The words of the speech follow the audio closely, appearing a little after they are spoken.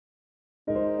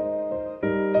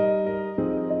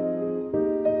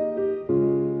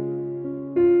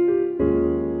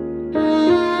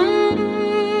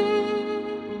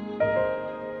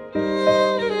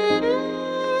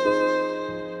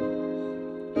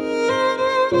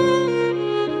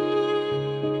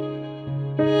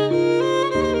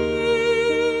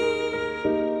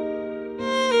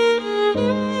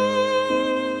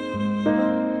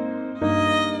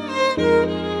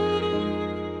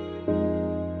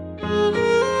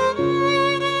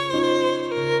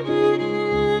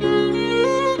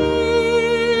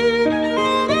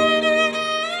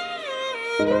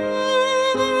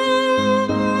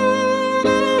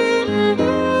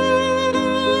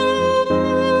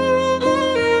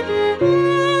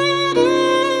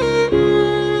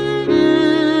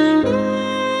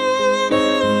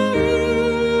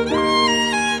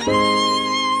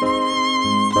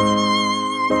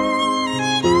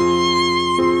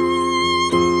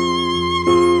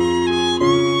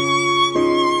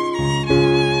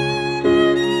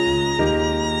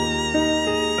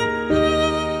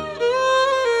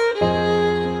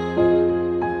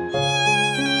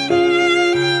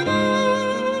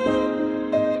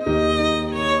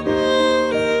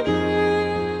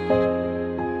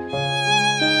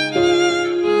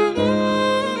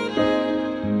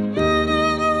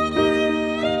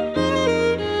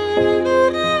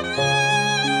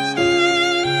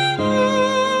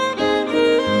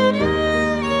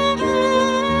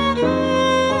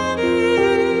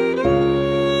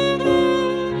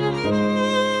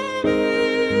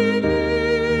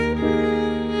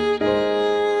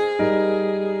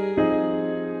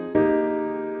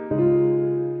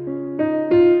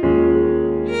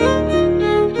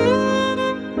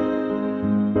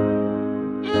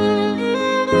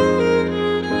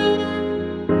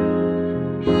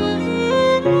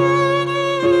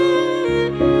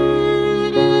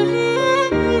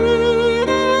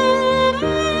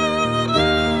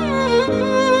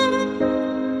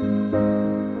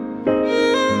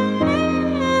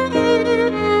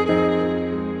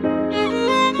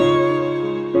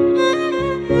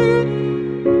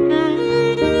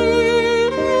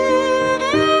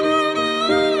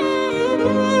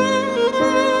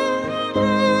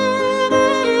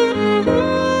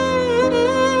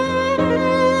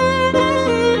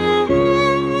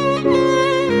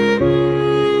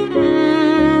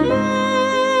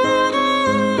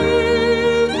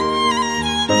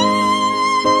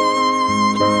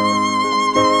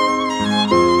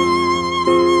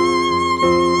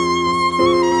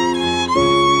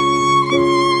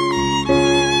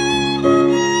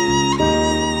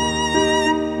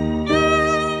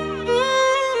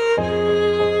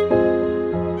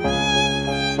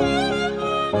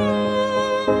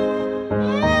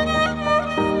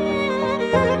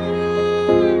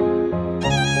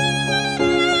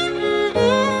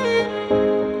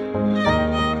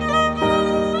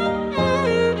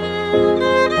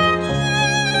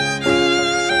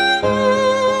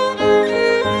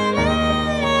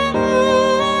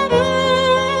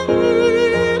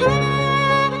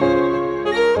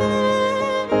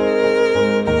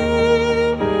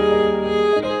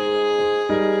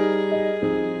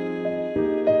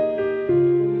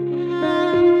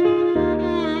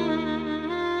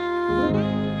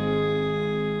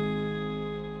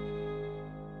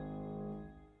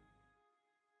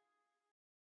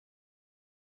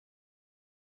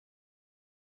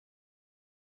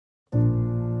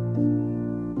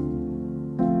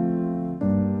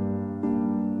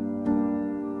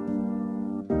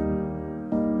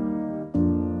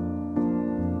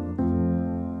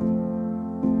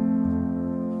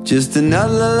Just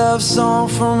another love song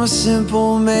from a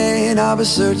simple man. I've been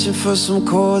searching for some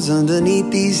chords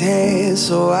underneath these hands,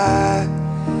 so I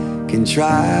can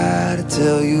try to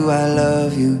tell you I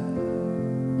love you.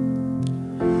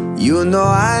 You know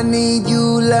I need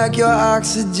you like your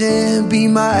oxygen. Be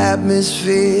my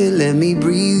atmosphere, let me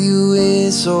breathe you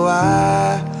in, so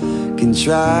I can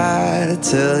try to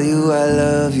tell you I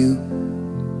love you.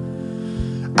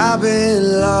 I've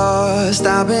been lost,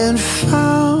 I've been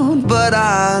found, but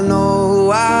I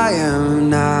know I am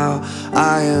now.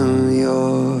 I am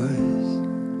yours.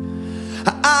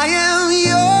 I am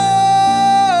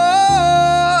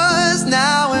yours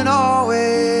now and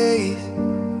always.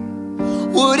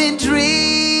 Wouldn't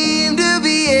dream to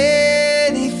be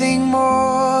anything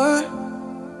more.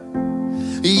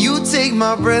 You take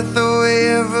my breath away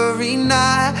every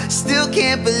night. Still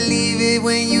can't believe it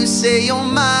when you say you're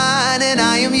mine. And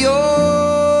I am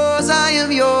yours, I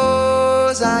am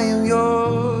yours, I am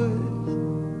yours.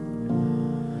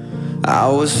 I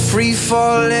was free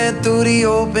falling through the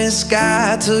open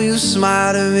sky till you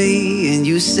smiled at me and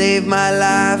you saved my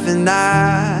life. And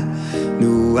I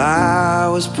knew I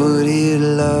was put here to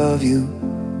love you.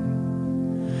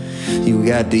 You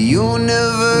got the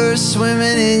universe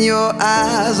swimming in your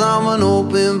eyes. I'm an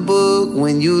open book.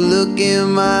 When you look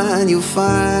in mine, you'll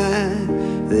find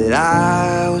that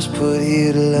I was put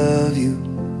here to love you.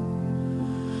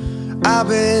 I've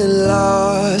been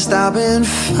lost, I've been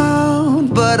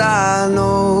found, but I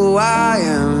know I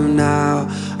am now.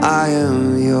 I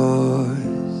am yours.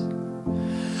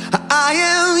 I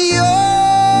am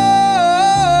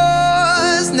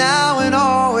yours now and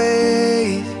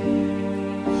always.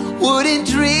 Wouldn't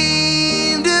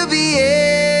dream to be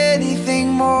anything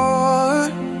more.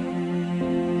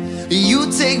 You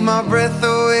take my breath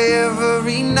away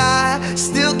every night.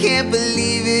 Still can't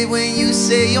believe it when you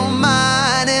say you're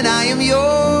mine. And I am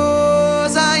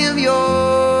yours, I am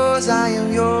yours, I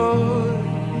am yours.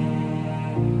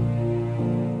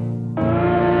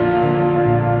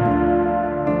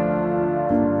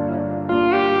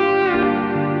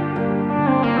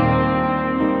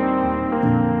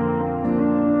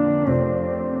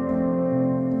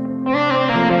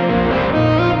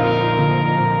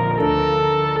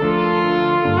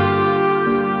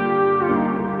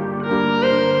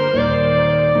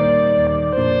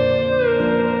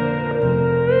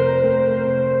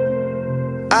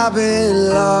 I've been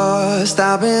lost,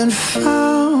 I've been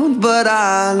found, but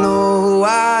I know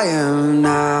I am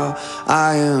now.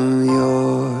 I am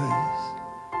yours.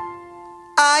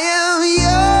 I am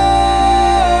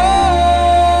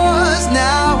yours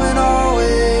now and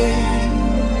always.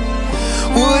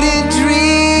 Wouldn't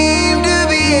dream to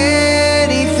be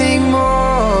anything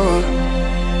more.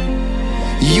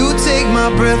 You take my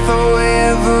breath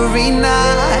away every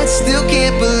night. Still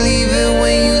can't believe it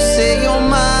when you say you're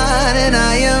mine. And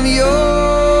I am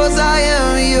yours, I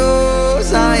am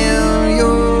yours, I am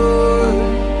yours.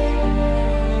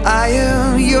 I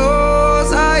am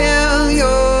yours, I am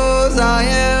yours, I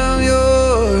am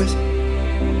yours.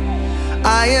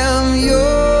 I am yours.